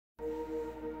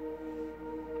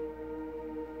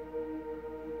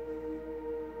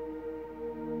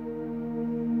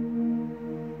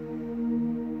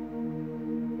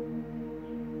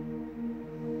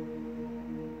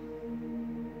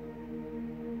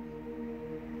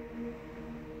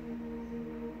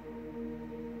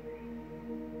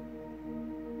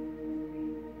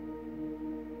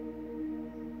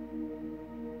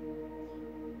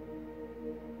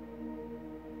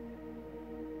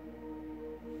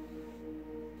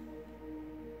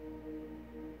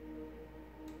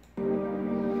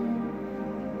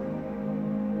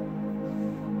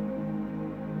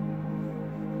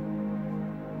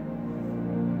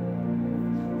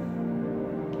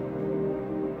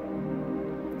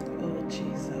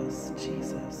Jesus,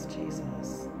 Jesus,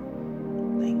 Jesus.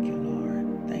 Thank you,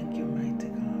 Lord. Thank you, mighty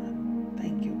God.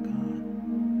 Thank you, God.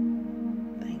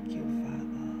 Thank you,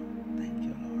 Father. Thank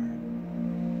you, Lord.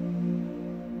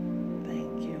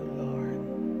 Thank you, Lord.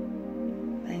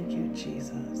 Thank you,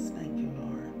 Jesus. Thank you,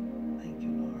 Lord. Thank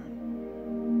you, Lord.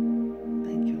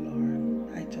 Thank you,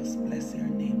 Lord. I just bless your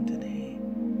name today.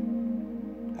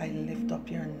 I lift up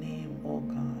your name, oh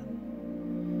God.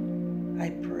 I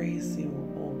praise you,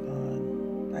 oh God.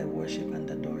 I worship and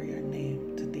adore your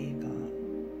name today, God,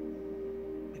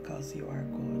 because you are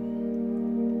good.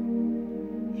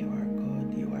 You are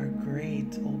good. You are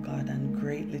great, oh God, and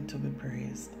greatly to be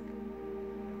praised.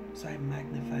 So I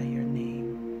magnify your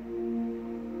name.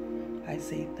 I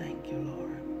say thank you,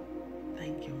 Lord.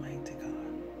 Thank you, mighty God.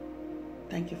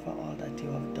 Thank you for all that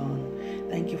you have done.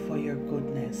 Thank you for your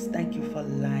goodness. Thank you for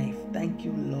life. Thank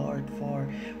you, Lord, for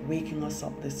waking us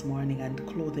up this morning and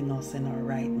clothing us in our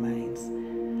right minds.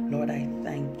 Lord, I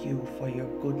thank you for your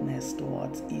goodness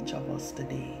towards each of us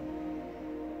today.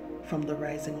 From the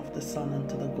rising of the sun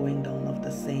until the going down of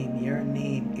the same, your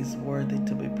name is worthy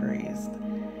to be praised.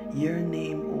 Your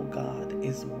name, O God,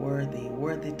 is worthy,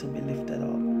 worthy to be lifted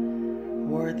up,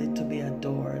 worthy to be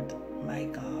adored, my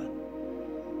God.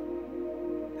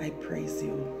 I praise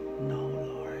you now,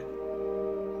 Lord.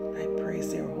 I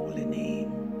praise your holy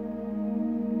name.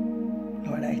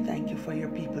 Lord, I thank you for your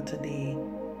people today.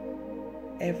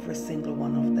 Every single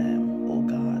one of them, oh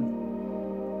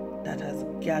God, that has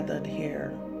gathered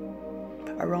here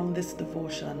around this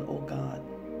devotion, oh God.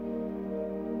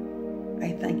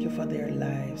 I thank you for their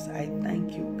lives. I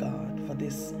thank you, God, for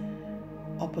this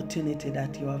opportunity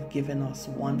that you have given us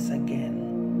once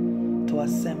again to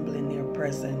assemble in your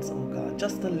presence, oh God,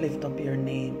 just to lift up your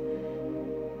name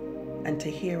and to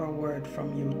hear a word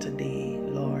from you today,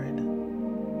 Lord.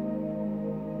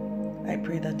 I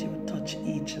pray that you would touch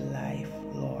each life,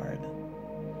 Lord.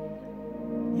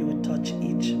 You would touch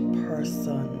each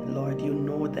person, Lord. You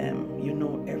know them. You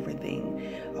know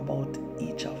everything about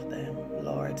each of them,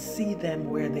 Lord. See them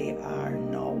where they are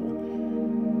now.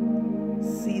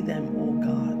 See them, oh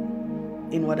God,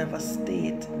 in whatever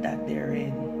state that they're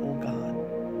in, oh God.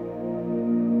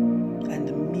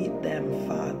 And meet them,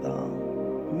 Father.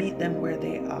 Meet them where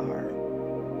they are.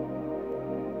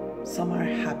 Some are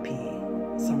happy.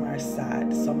 Some are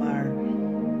sad. Some are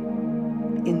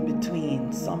in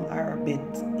between. Some are a bit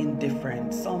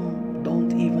indifferent. Some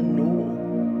don't even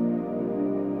know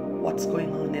what's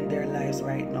going on in their lives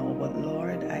right now. But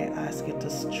Lord, I ask you to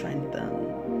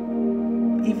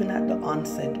strengthen, even at the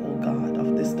onset, oh God,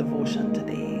 of this devotion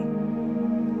today.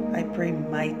 I pray,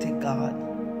 mighty God,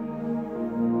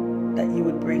 that you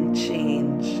would bring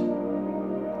change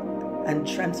and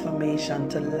transformation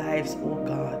to lives, oh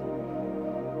God,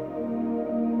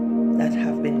 that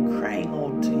have been crying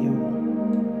out to you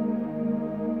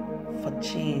for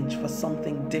change, for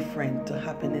something different to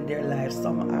happen in their lives.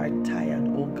 Some are tired,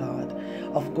 oh God,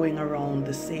 of going around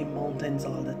the same mountains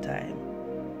all the time.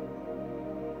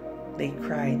 They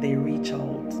cry, they reach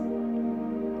out,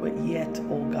 but yet,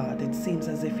 oh God, it seems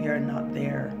as if you're not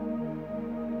there.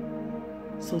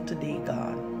 So today,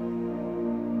 God,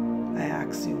 I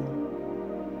ask you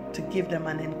to give them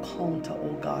an encounter,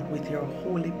 oh God, with your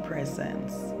holy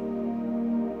presence.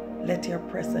 Let your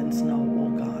presence now, oh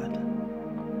God,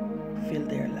 fill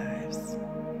their lives.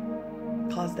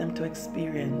 Cause them to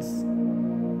experience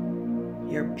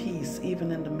your peace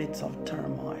even in the midst of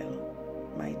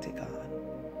turmoil, mighty God.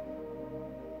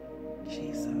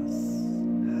 Jesus,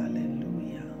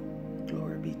 hallelujah.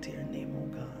 Glory be to your name, oh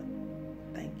God.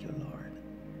 Thank you, Lord.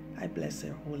 I bless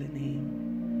your holy name.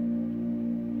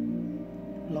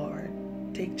 Lord,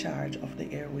 take charge of the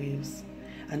airwaves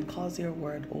and cause your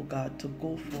word, O God, to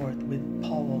go forth with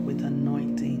power, with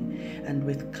anointing, and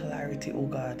with clarity, O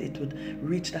God. It would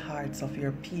reach the hearts of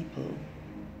your people.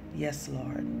 Yes,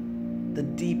 Lord, the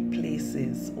deep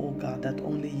places, O God, that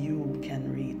only you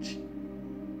can reach.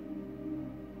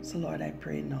 So, Lord, I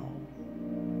pray now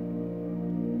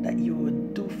that you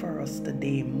would do for us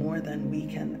today more than we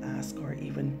can ask or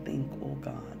even think, O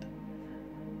God.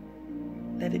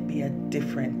 Let it be a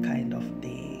different kind of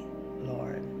day,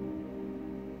 Lord.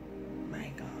 My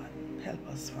God, help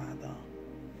us, Father.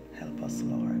 Help us,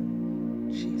 Lord.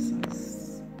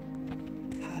 Jesus.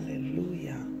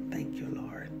 Hallelujah. Thank you,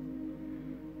 Lord.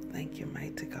 Thank you,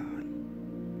 mighty God.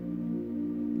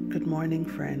 Good morning,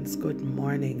 friends. Good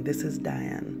morning. This is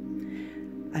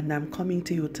Diane. And I'm coming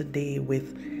to you today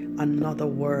with another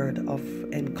word of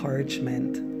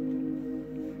encouragement.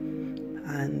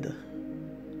 And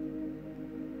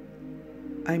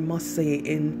I must say,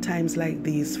 in times like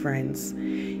these, friends,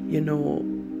 you know,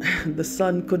 the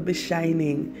sun could be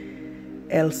shining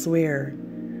elsewhere.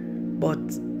 But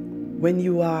when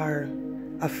you are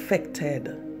affected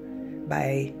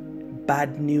by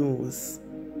bad news,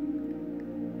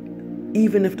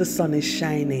 even if the sun is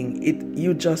shining,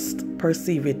 you just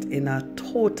perceive it in a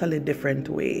totally different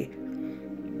way.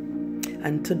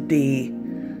 And today,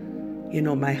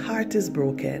 my heart is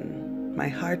broken. My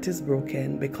heart is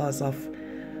broken because of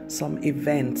some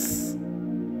events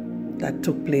that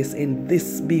took place in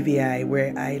this BVI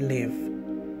where I live.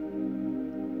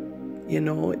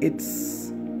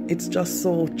 It's just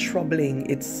so troubling.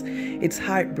 It's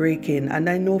heartbreaking. And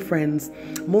I know, friends,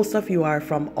 most of you are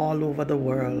from all over the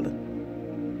world.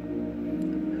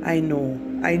 I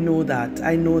know that.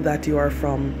 I know that you are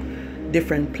from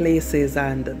different places,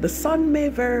 and the sun may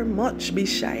very much be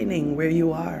shining where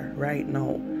you are right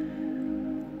now.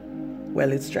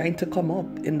 Well, it's trying to come up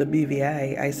in the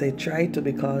BVI. I say try to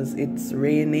because it's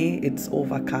rainy, it's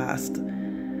overcast.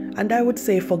 And I would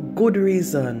say for good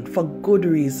reason.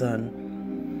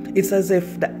 It's as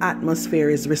if the atmosphere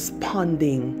is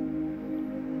responding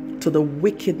to the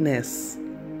wickedness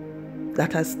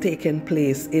that has taken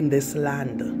place in this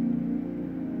land.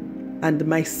 And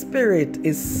my spirit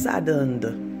is saddened,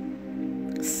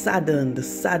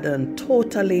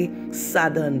 totally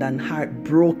saddened and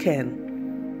heartbroken.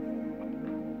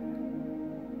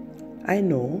 I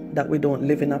know that we don't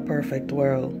live in a perfect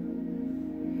world,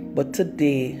 but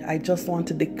today I just want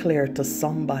to declare to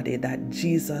somebody that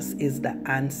Jesus is the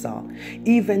answer.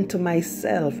 Even to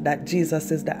myself, that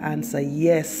Jesus is the answer.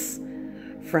 Yes,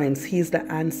 friends, He's the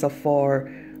answer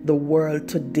for the world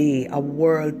today, a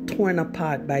world torn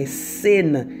apart by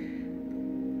sin.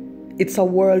 It's a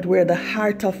world where the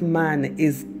heart of man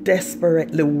is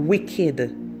desperately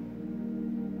wicked.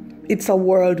 It's a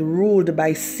world ruled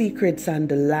by secrets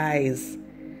and lies.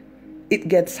 It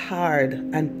gets hard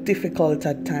and difficult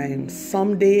at times.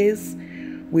 Some days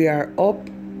we are up,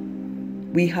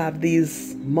 we have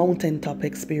these mountaintop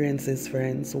experiences,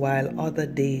 friends, while other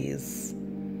days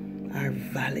are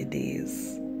valley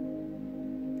days.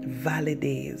 Valley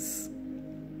days.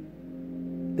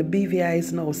 The BVI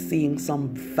is now seeing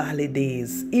some valley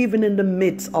days, even in the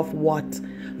midst of what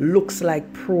looks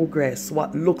like progress,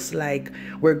 what looks like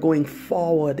we're going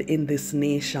forward in this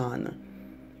nation.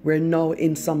 We're now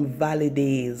in some valley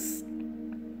days.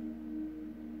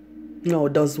 Now,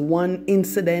 does one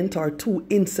incident or two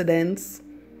incidents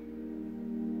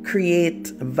create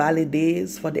valley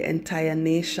days for the entire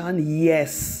nation?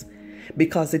 Yes,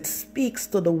 because it speaks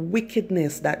to the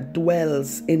wickedness that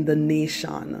dwells in the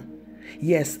nation.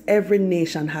 Yes, every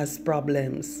nation has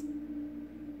problems,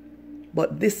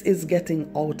 but this is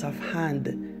getting out of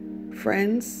hand.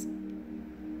 Friends,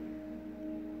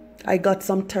 I got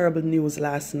some terrible news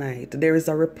last night. There is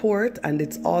a report and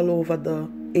it's all over the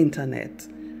internet.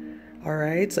 All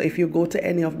right, so if you go to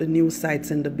any of the news sites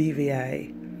in the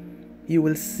BVI, you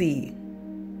will see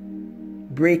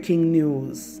breaking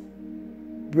news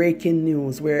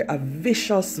where a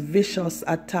vicious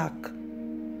attack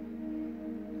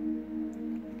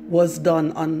was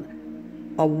done on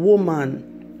a woman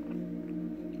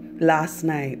last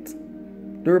night.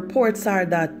 The reports are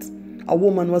that a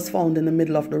woman was found in the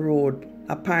middle of the road,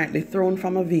 apparently thrown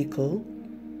from a vehicle,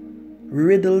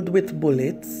 riddled with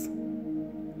bullets,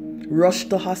 rushed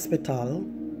to hospital,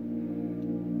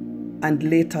 and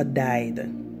later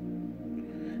died.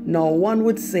 Now, one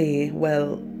would say,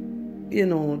 well,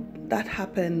 that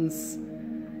happens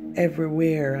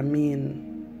everywhere. I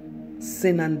mean,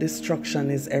 sin and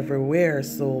destruction is everywhere.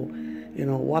 So,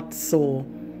 what's so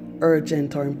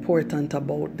urgent or important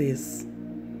about this?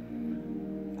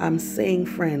 I'm saying,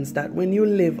 friends, that when you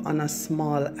live on a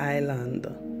small island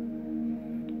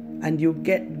and you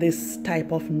get this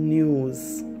type of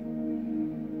news,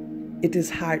 it is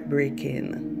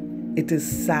heartbreaking. It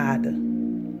is sad.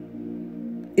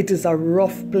 It is a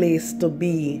rough place to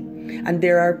be. And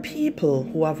there are people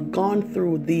who have gone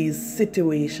through these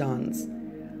situations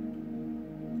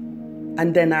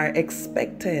and then are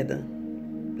expected,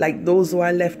 like those who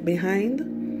are left behind,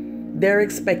 they're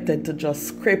expected to just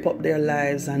scrape up their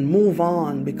lives and move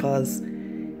on because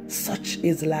such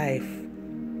is life.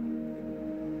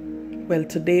 Well,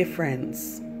 today,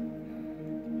 friends,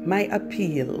 my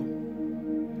appeal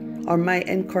or my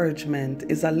encouragement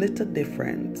is a little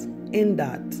different in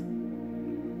that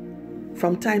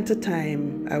from time to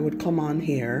time I would come on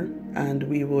here and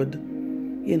we would,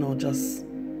 just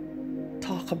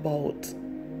talk about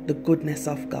the goodness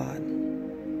of God.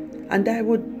 And I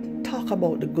would talk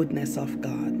about the goodness of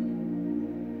God.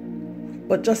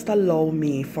 But just allow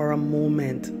me for a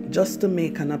moment just to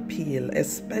make an appeal,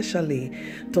 especially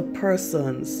to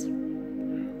persons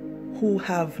who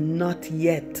have not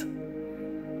yet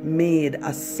made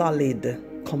a solid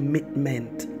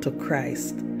commitment to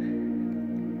Christ,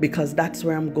 because that's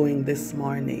where I'm going this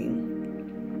morning.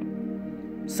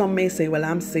 Some may say, well,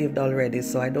 I'm saved already,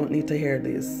 so I don't need to hear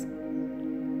this.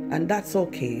 And that's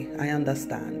okay, I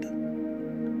understand.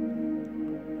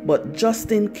 But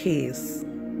just in case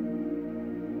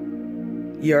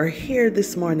you're here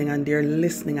this morning and you're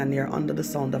listening and you're under the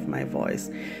sound of my voice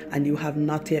and you have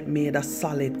not yet made a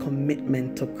solid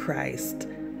commitment to Christ,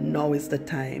 now is the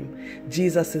time.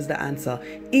 Jesus is the answer.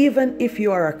 Even if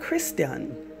you are a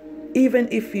Christian, you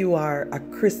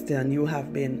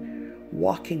have been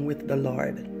walking with the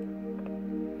Lord.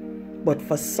 But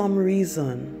for some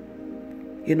reason,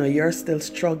 you're still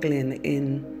struggling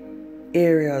in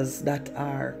areas that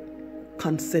are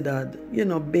considered,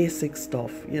 basic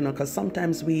stuff, because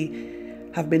sometimes we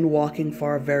have been walking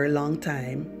for a very long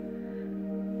time,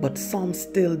 but some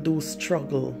still do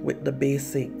struggle with the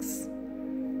basics,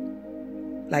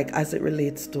 like as it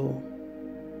relates to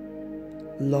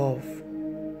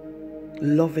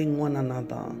loving one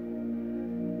another.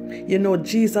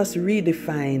 Jesus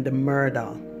redefined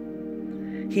murder.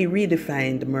 He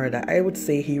redefined murder. I would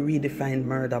say he redefined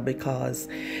murder because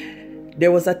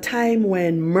there was a time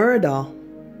when murder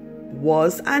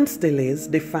was and still is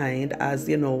defined as,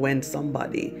 when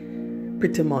somebody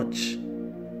pretty much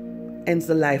ends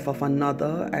the life of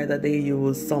another. Either they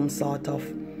use some sort of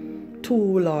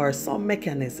tool or some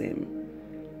mechanism.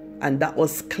 And that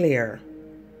was clear.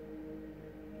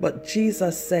 But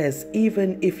Jesus says,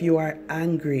 even if you are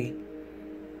angry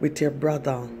with your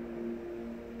brother,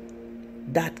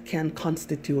 that can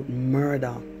constitute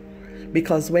murder.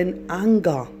 Because when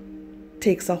anger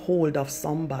takes a hold of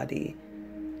somebody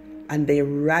and they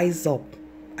rise up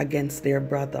against their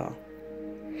brother,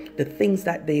 the things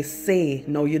that they say,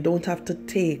 no, you don't have to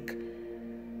take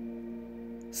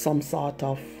some sort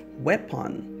of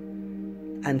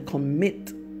weapon and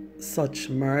commit such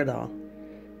murder.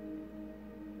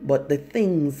 But the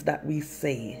things that we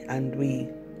say and we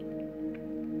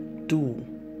do,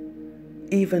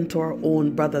 even to our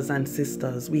own brothers and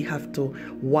sisters, we have to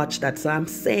watch that. So I'm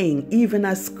saying, even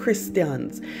as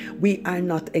Christians, we are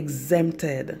not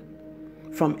exempted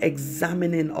from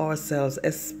examining ourselves,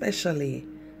 especially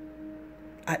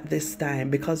at this time,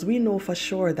 because we know for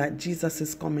sure that Jesus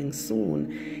is coming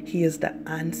soon. He is the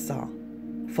answer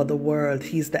for the world.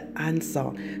 He's the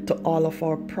answer to all of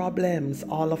our problems,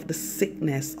 all of the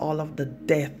sickness, all of the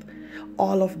death,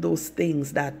 all of those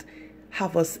things that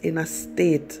have us in a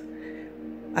state.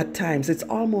 At times, it's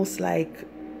almost like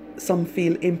some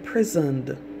feel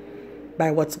imprisoned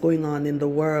by what's going on in the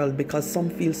world, because some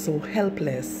feel so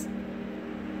helpless.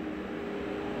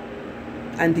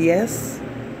 And yes,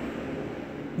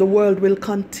 the world will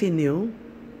continue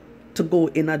to go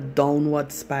in a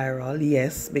downward spiral,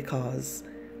 yes, because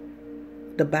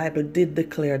the Bible did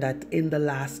declare that in the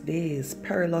last days,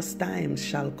 perilous times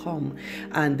shall come.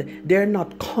 And they're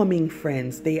not coming,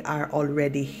 friends. They are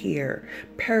already here.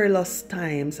 Perilous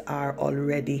times are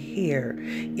already here.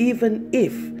 Even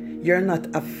if you're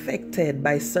not affected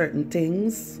by certain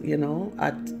things,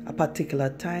 at a particular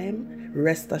time,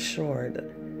 rest assured,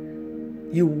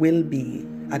 you will be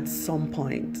at some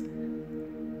point.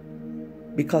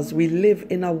 Because we live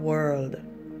in a world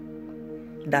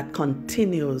that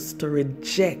continues to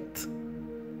reject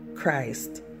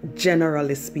Christ,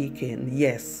 generally speaking.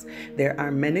 Yes, there are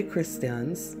many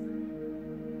Christians,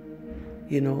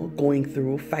 going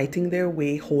through, fighting their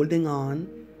way, holding on,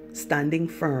 standing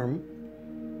firm.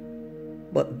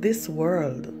 But this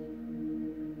world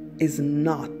is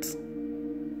not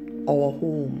our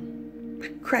home.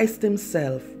 Christ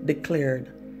himself declared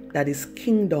that his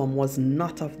kingdom was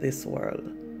not of this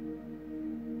world.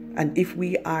 And if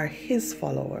we are his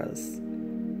followers,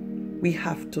 we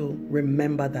have to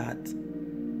remember that.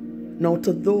 Now,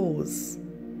 to those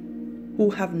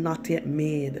who have not yet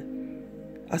made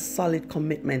a solid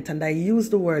commitment, and I use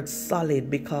the word solid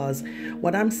because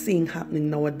what I'm seeing happening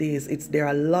nowadays, there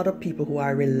are a lot of people who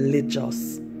are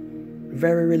religious,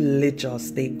 very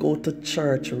religious. They go to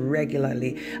church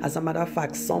regularly. As a matter of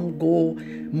fact, some go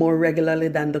more regularly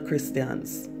than the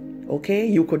Christians. Okay,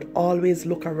 you could always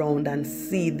look around and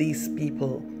see these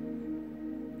people.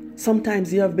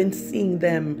 Sometimes you have been seeing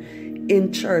them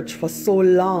in church for so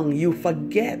long, you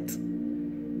forget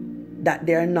that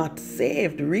they are not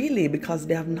saved, really, because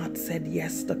they have not said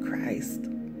yes to Christ.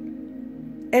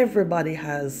 Everybody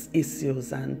has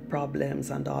issues and problems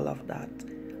and all of that.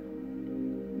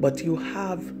 But you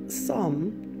have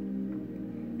some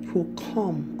who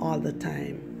come all the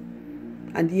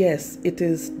time. And yes, it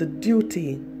is the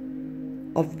duty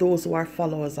of those who are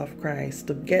followers of Christ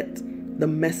to get the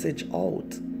message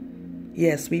out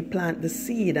Yes, we plant the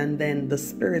seed and then the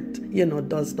Spirit,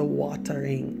 does the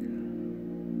watering.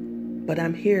 But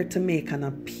I'm here to make an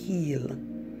appeal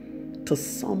to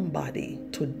somebody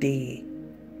today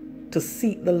to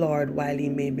seek the Lord while he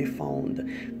may be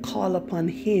found. Call upon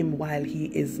him while he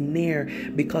is near,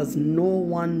 because no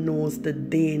one knows the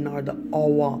day nor the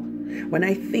hour. When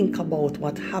I think about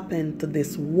what happened to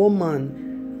this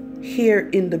woman here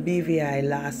in the BVI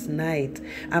last night,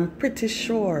 I'm pretty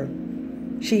sure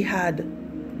she had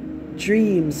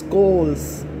dreams,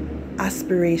 goals,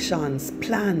 aspirations,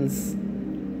 plans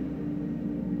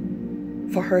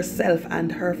for herself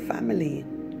and her family.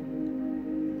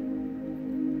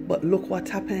 But look what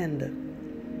happened.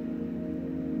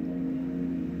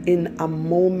 In a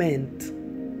moment,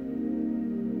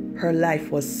 her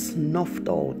life was snuffed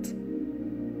out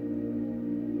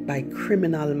by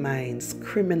criminal minds,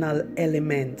 criminal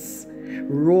elements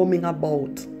roaming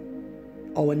about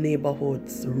our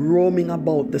neighborhoods, roaming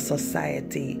about the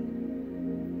society,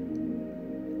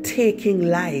 taking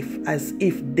life as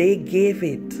if they gave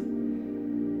it.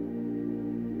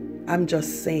 I'm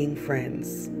just saying,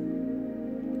 friends,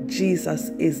 Jesus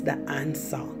is the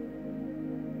answer.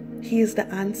 He is the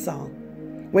answer.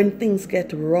 When things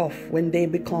get rough, when they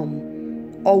become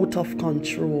out of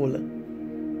control,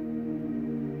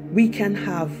 we can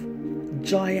have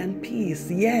joy and peace.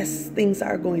 Yes, things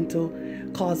are going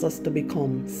to cause us to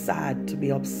become sad, to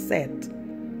be upset.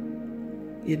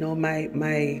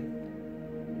 My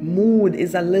mood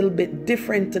is a little bit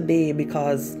different today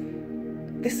because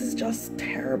this is just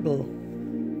terrible.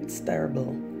 It's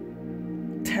terrible.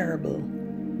 Terrible.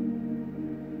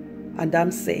 And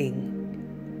I'm saying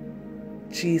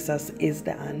Jesus is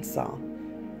the answer.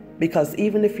 Because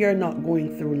even if you're not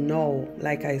going through now,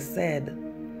 like I said,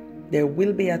 there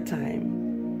will be a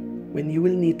time when you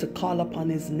will need to call upon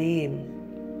his name.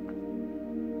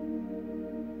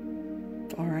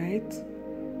 All right?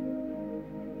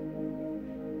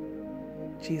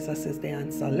 Jesus is the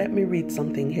answer. Let me read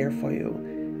something here for you.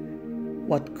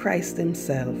 What Christ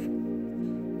himself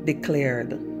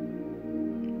declared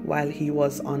while he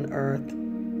was on earth.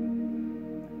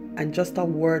 And just a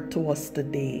word to us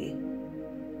today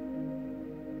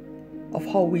of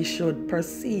how we should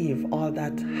perceive all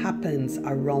that happens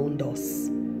around us.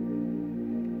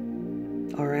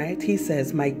 All right? He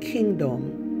says, my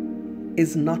kingdom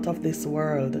is not of this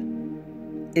world.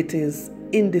 It is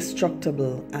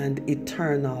indestructible and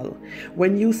eternal.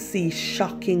 When you see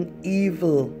shocking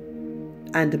evil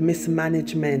and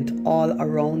mismanagement all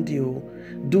around you,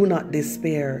 do not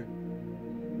despair.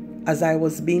 As I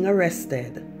was being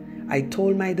arrested, I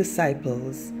told my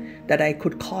disciples that I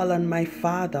could call on my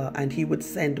Father and he would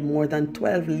send more than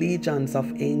 12 legions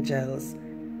of angels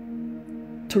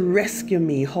to rescue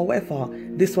me. However,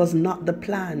 this was not the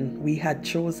plan we had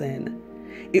chosen.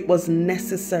 It was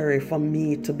necessary for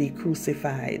me to be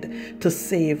crucified to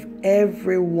save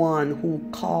everyone who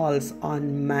calls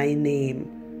on my name.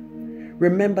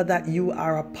 Remember that you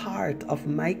are a part of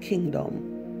my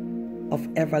kingdom of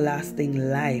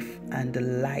everlasting life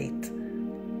and light.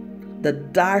 The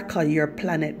darker your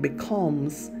planet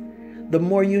becomes, the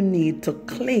more you need to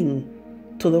cling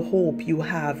to the hope you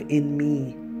have in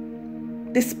me.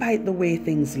 Despite the way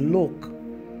things look,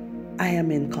 I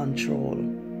am in control.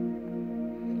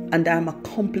 And I'm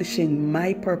accomplishing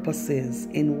my purposes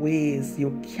in ways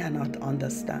you cannot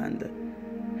understand.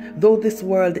 Though this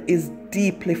world is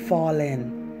deeply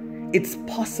fallen, it's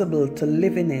possible to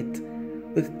live in it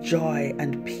with joy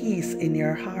and peace in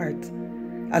your heart.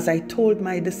 As I told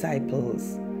my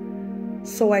disciples,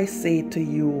 so I say to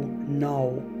you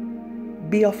now,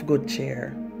 be of good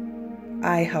cheer.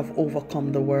 I have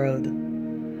overcome the world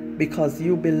because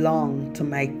you belong to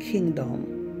my kingdom.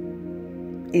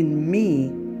 In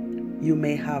me, you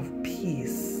may have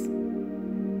peace.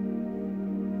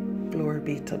 Glory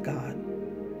be to God.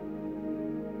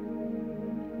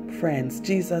 Friends,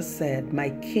 Jesus said, my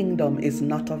kingdom is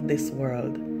not of this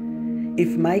world.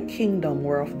 If my kingdom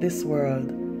were of this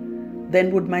world,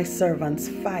 then would my servants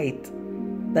fight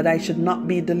that I should not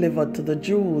be delivered to the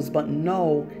Jews, but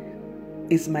now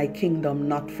is my kingdom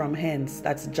not from hence.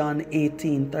 That's John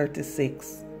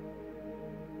 18:36.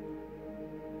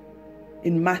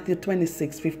 In Matthew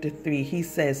 26:53, he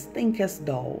says, thinkest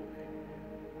thou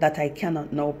that I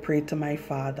cannot now pray to my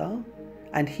Father,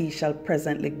 and he shall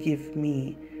presently give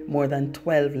me more than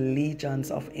 12 legions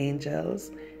of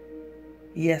angels?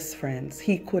 Yes, friends,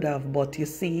 he could have, but you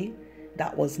see,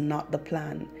 that was not the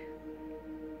plan.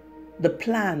 The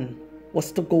plan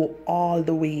was to go all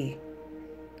the way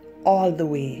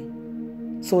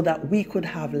so that we could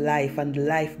have life and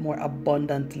life more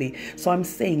abundantly. So I'm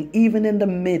saying, even in the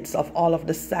midst of all of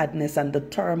the sadness and the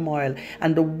turmoil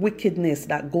and the wickedness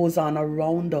that goes on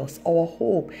around us, our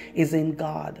hope is in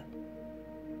God.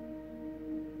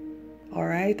 All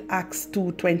right, Acts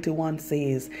 2:21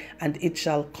 says, and it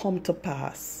shall come to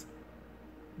pass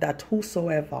that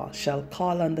whosoever shall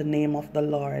call on the name of the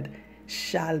Lord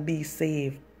shall be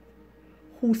saved.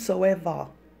 Whosoever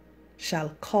shall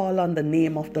call on the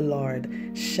name of the Lord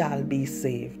shall be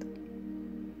saved.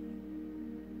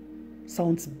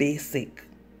 Sounds basic,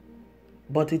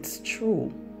 but it's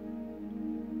true.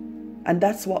 And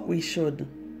that's what we should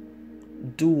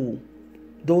do.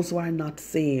 Those who are not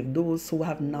saved, those who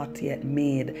have not yet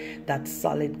made that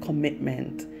solid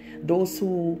commitment, those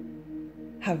who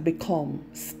have become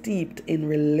steeped in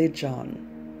religion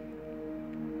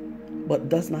but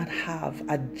does not have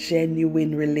a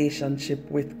genuine relationship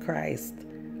with Christ.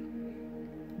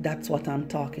 That's what I'm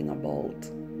talking about.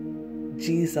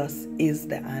 Jesus is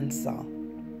the answer.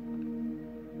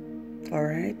 All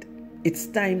right? It's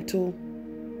time to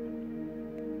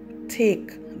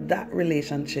take that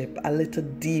relationship a little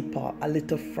deeper, a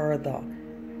little further.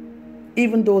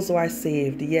 Even those who are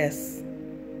saved, yes,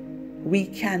 we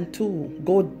can too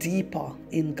go deeper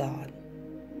in God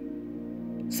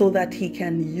so that He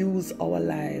can use our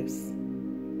lives.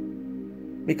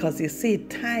 Because you see,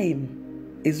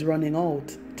 time is running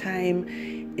out. Time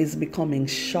is becoming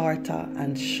shorter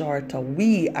and shorter.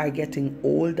 We are getting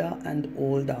older and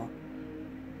older.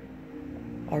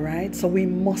 All right? So we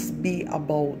must be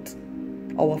about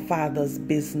our Father's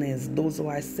business. Those who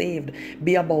are saved,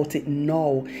 be about it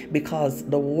now, because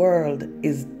the world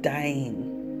is dying.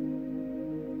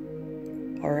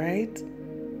 All right?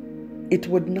 It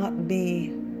would not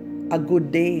be a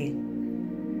good day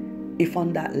if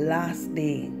on that last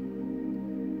day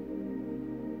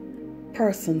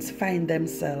persons find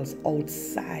themselves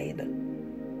outside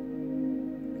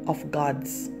of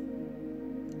God's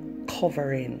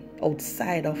covering,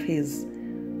 outside of His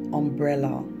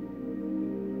umbrella.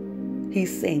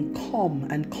 He's saying, come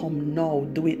and come now.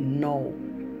 Do it now.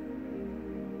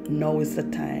 Now is the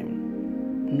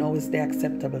time. Now is the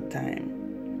acceptable time.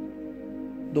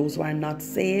 Those who are not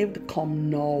saved, come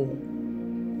now.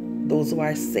 Those who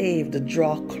are saved,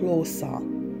 draw closer.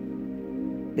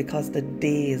 Because the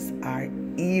days are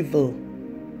evil.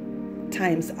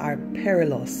 Times are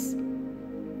perilous.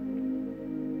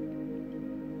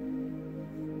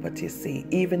 But you see,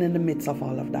 even in the midst of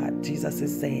all of that, Jesus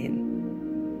is saying,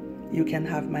 you can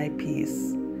have my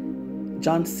peace.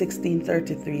 John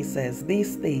 16:33 says,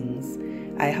 these things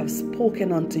I have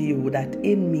spoken unto you, that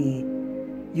in me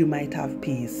you might have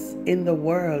peace. In the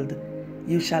world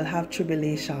you shall have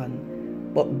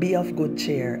tribulation, but be of good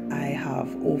cheer. I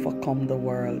have overcome the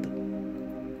world.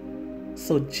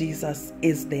 So Jesus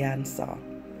is the answer.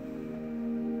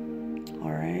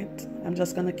 All right, I'm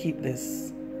just going to keep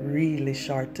this really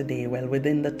short today, well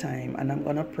within the time, and I'm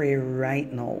going to pray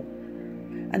right now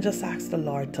and just ask the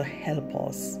Lord to help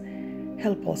us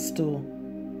to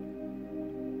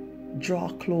draw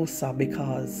closer,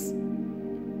 because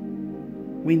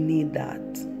we need that.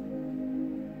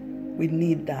 We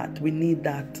need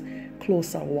that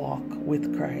closer walk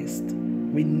with Christ.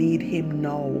 We need Him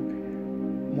now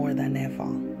more than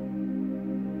ever.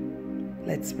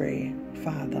 Let's pray.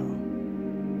 Father,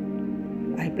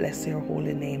 I bless your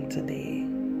holy name today.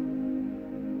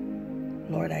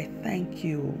 Lord, I thank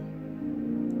you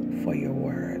for your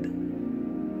word.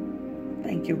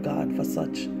 Thank you, God, for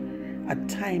such a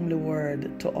timely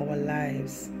word to our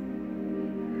lives,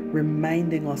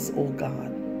 reminding us, oh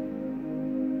God,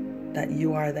 that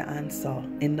you are the answer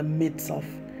in the midst of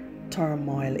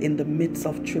turmoil, in the midst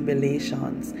of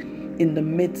tribulations, in the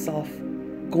midst of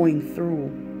going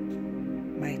through.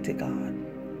 Mighty God,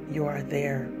 you are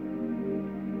there.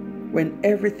 When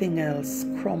everything else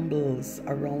crumbles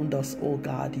around us, oh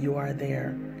God, you are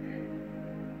there.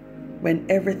 When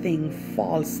everything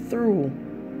falls through,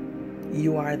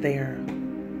 you are there.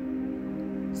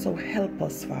 So help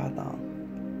us, Father,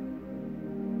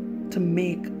 to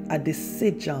make a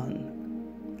decision,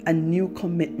 a new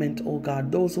commitment, oh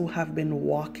God, those who have been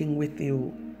walking with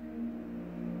you,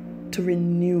 to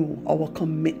renew our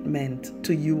commitment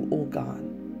to you, oh God.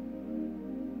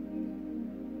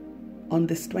 On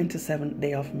this 27th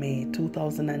day of May,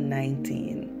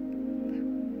 2019,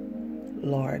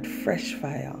 Lord, fresh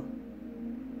fire,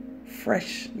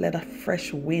 let a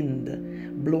fresh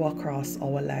wind blow across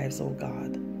our lives, oh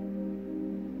God.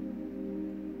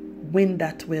 Wind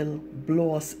that will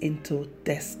blow us into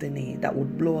destiny, that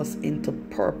would blow us into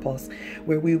purpose,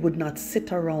 where we would not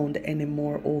sit around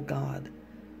anymore, oh God,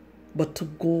 but to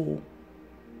go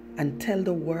and tell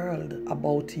the world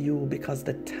about you, because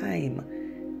the time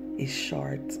is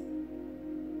short.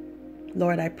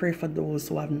 Lord, I pray for those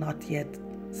who have not yet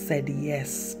said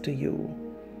yes to you.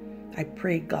 I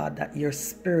pray, God, that your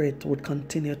Spirit would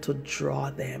continue to draw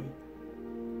them.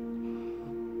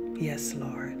 Yes,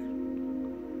 Lord.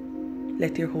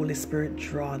 Let your Holy Spirit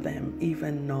draw them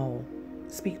even now.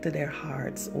 Speak to their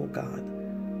hearts, oh God.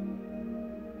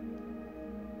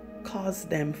 Cause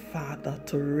them, Father,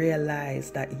 to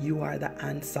realize that you are the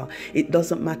answer. It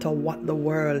doesn't matter what the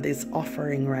world is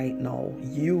offering right now.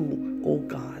 You, oh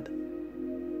God,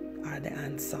 are the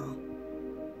answer.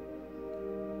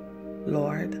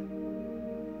 Lord,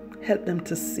 help them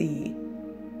to see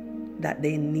that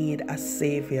they need a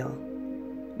Savior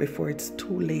before it's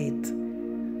too late.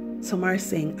 Some are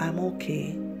saying, I'm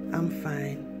okay, I'm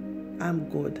fine, I'm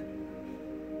good.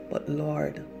 But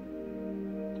Lord,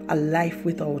 a life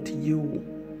without you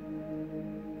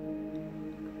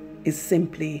is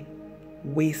simply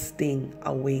wasting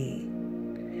away.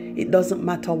 It doesn't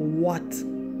matter what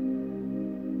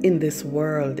in this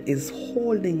world is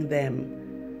holding them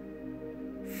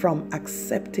from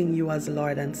accepting you as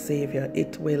Lord and Savior.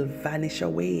 It will vanish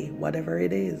away, whatever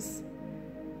it is.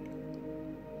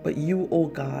 But you, O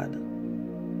God,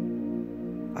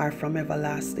 are from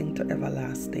everlasting to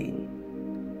everlasting.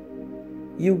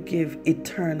 You give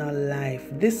eternal life.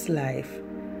 This life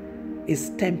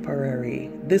is temporary.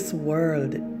 This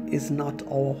world is not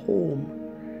our home.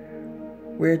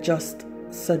 We're just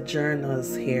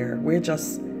sojourners here. We're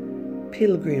just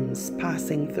pilgrims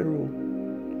passing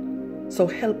through. So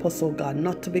help us, oh God,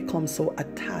 not to become so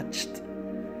attached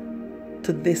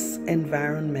to this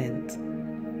environment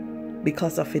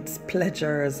because of its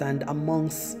pleasures, and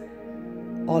amongst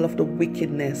all of the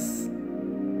wickedness,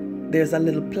 there's a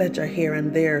little pleasure here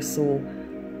and there, so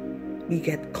we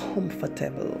get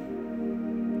comfortable.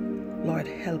 Lord,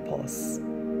 help us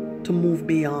to move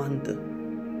beyond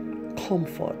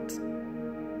comfort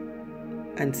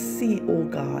and see, oh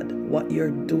God, what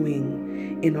you're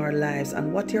doing in our lives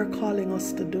and what you're calling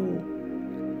us to do.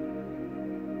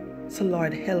 So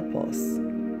Lord, help us.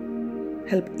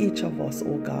 Help each of us,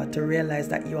 oh God, to realize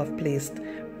that you have placed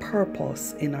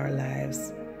purpose in our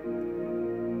lives.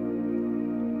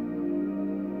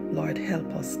 Lord,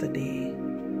 help us today.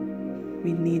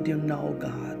 We need you now,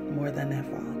 God, more than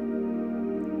ever.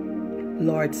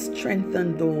 Lord,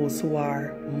 strengthen those who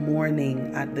are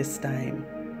mourning at this time.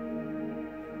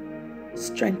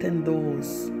 Strengthen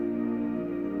those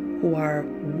who are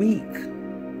weak.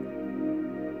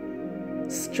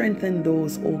 Strengthen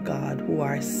those, oh God, who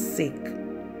are sick.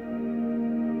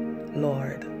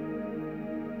 Lord,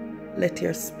 let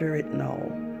your Spirit now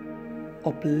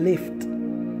uplift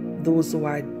those who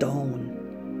are down.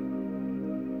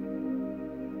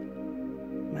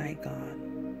 My God,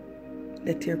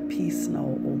 let your peace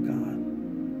now, oh God,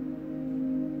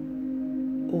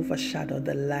 overshadow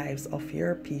the lives of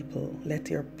your people. Let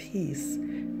your peace,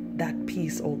 that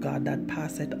peace, oh God, that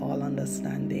passeth all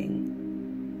understanding,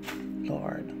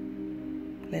 Lord,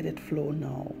 let it flow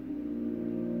now.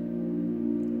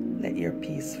 Let your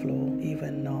peace flow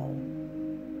even now.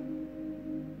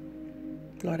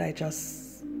 Lord, I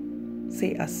just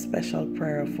say a special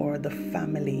prayer for the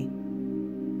family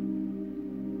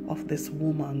of this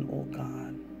woman, oh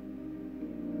God.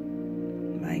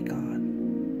 My God,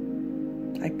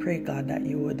 I pray, God, that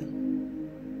you would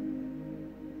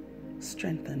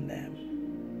strengthen them.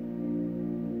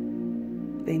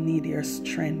 They need your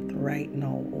strength right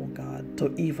now, oh God,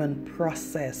 to even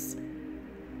process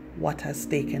what has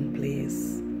taken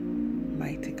place.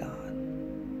 Mighty God,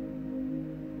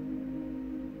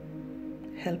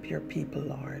 help your people,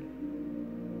 Lord.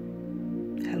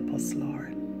 Help us,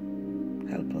 Lord.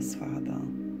 Help us, Father.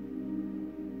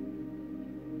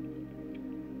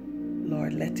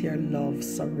 Lord, let your love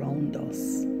surround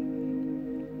us.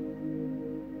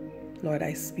 Lord,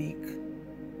 I speak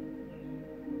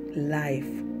life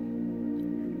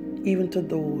even to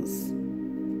those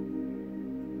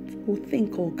who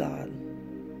think, oh God,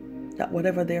 that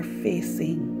whatever they're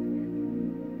facing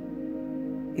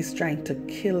is trying to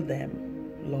kill them.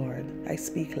 Lord, I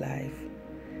speak life.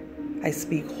 I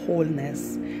speak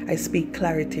wholeness. I speak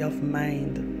clarity of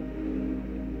mind.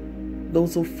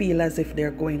 Those who feel as if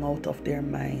they're going out of their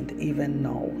mind, even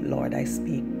now, Lord, I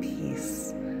speak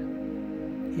peace.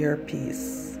 Your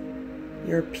peace.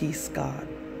 Your peace, God.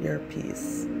 Your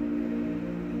peace.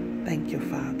 Thank you,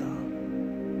 Father.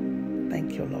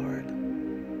 Thank you, Lord.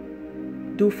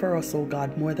 Do for us, oh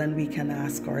God, more than we can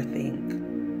ask or think.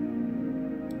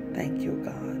 Thank you,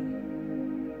 God.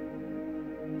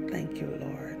 Thank you,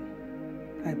 Lord.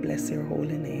 I bless your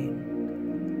holy name.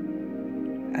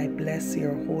 I bless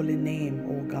your holy name,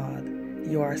 O God.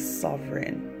 You are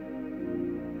sovereign.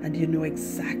 And you know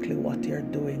exactly what you're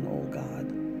doing, O God.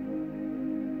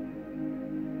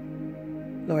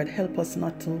 Lord, help us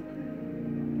not to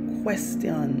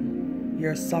question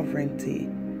your sovereignty,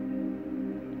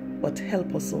 but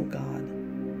help us, O God,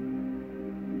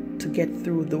 to get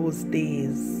through those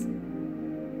days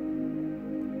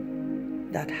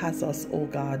that has us, O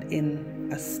God, in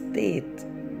a state.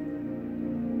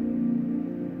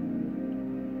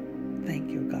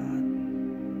 Thank you, God.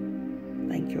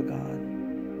 Thank you, God.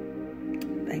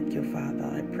 Thank you, Father.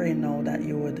 I pray now that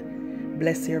you would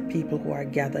bless your people who are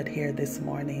gathered here this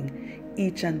morning,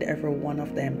 each and every one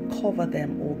of them. Cover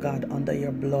them, O God, under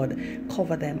your blood.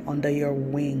 Cover them under your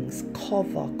wings.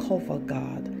 Cover,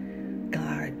 God.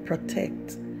 Guard,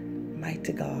 protect,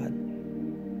 mighty God,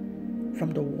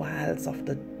 from the wiles of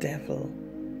the devil.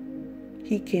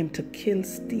 He came to kill,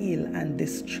 steal, and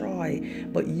destroy,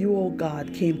 but you, O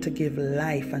God, came to give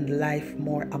life and life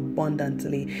more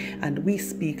abundantly. And we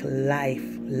speak life,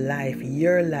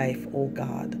 your life, O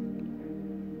God.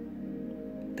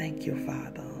 Thank you,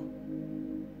 Father.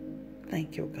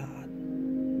 Thank you, God.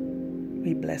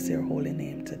 We bless your holy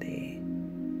name today.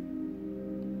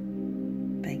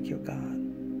 Thank you, God.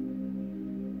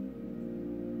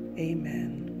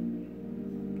 Amen.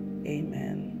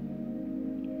 Amen.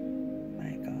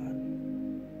 My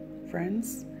God.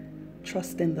 Friends,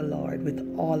 trust in the Lord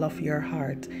with all of your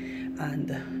heart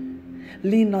and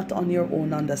lean not on your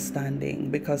own understanding,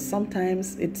 because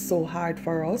sometimes it's so hard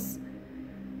for us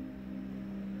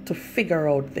to figure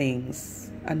out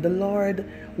things. And the Lord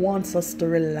wants us to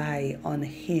rely on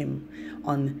Him,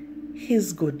 on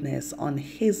His goodness, on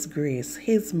His grace,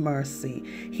 His mercy.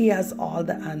 He has all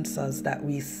the answers that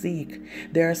we seek.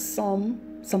 There are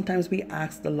sometimes we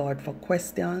ask the Lord for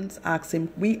questions,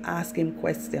 we ask Him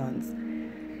questions,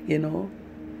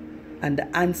 and the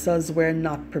answers we're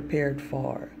not prepared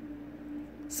for.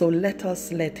 So let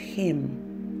us let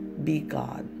Him be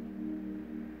God.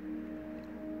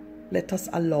 Let us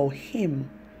allow Him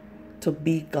to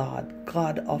be God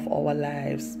of our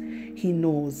lives. He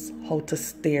knows how to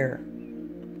steer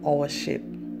our ship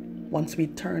once we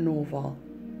turn over,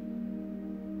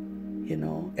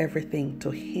 everything to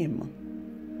Him.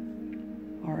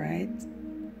 All right?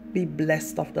 Be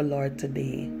blessed of the Lord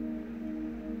today.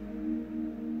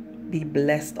 Be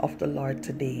blessed of the Lord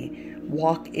today.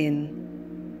 Walk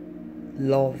in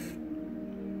love.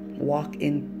 Walk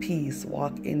in peace.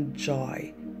 Walk in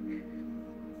joy.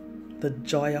 The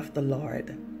joy of the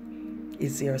Lord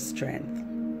is your strength.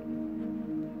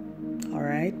 All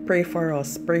right? Pray for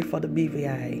us. Pray for the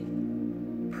BVI.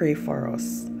 Pray for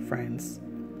us, friends.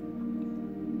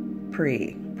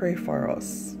 Pray. Pray for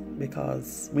us,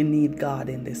 because we need God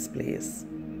in this place.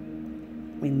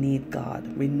 We need God.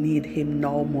 We need Him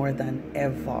now more than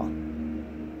ever.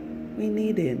 We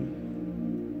need Him.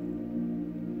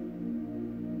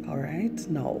 All right?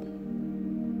 Now,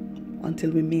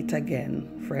 until we meet again,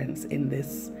 friends, in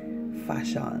this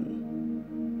fashion,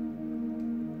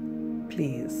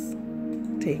 please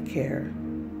take care.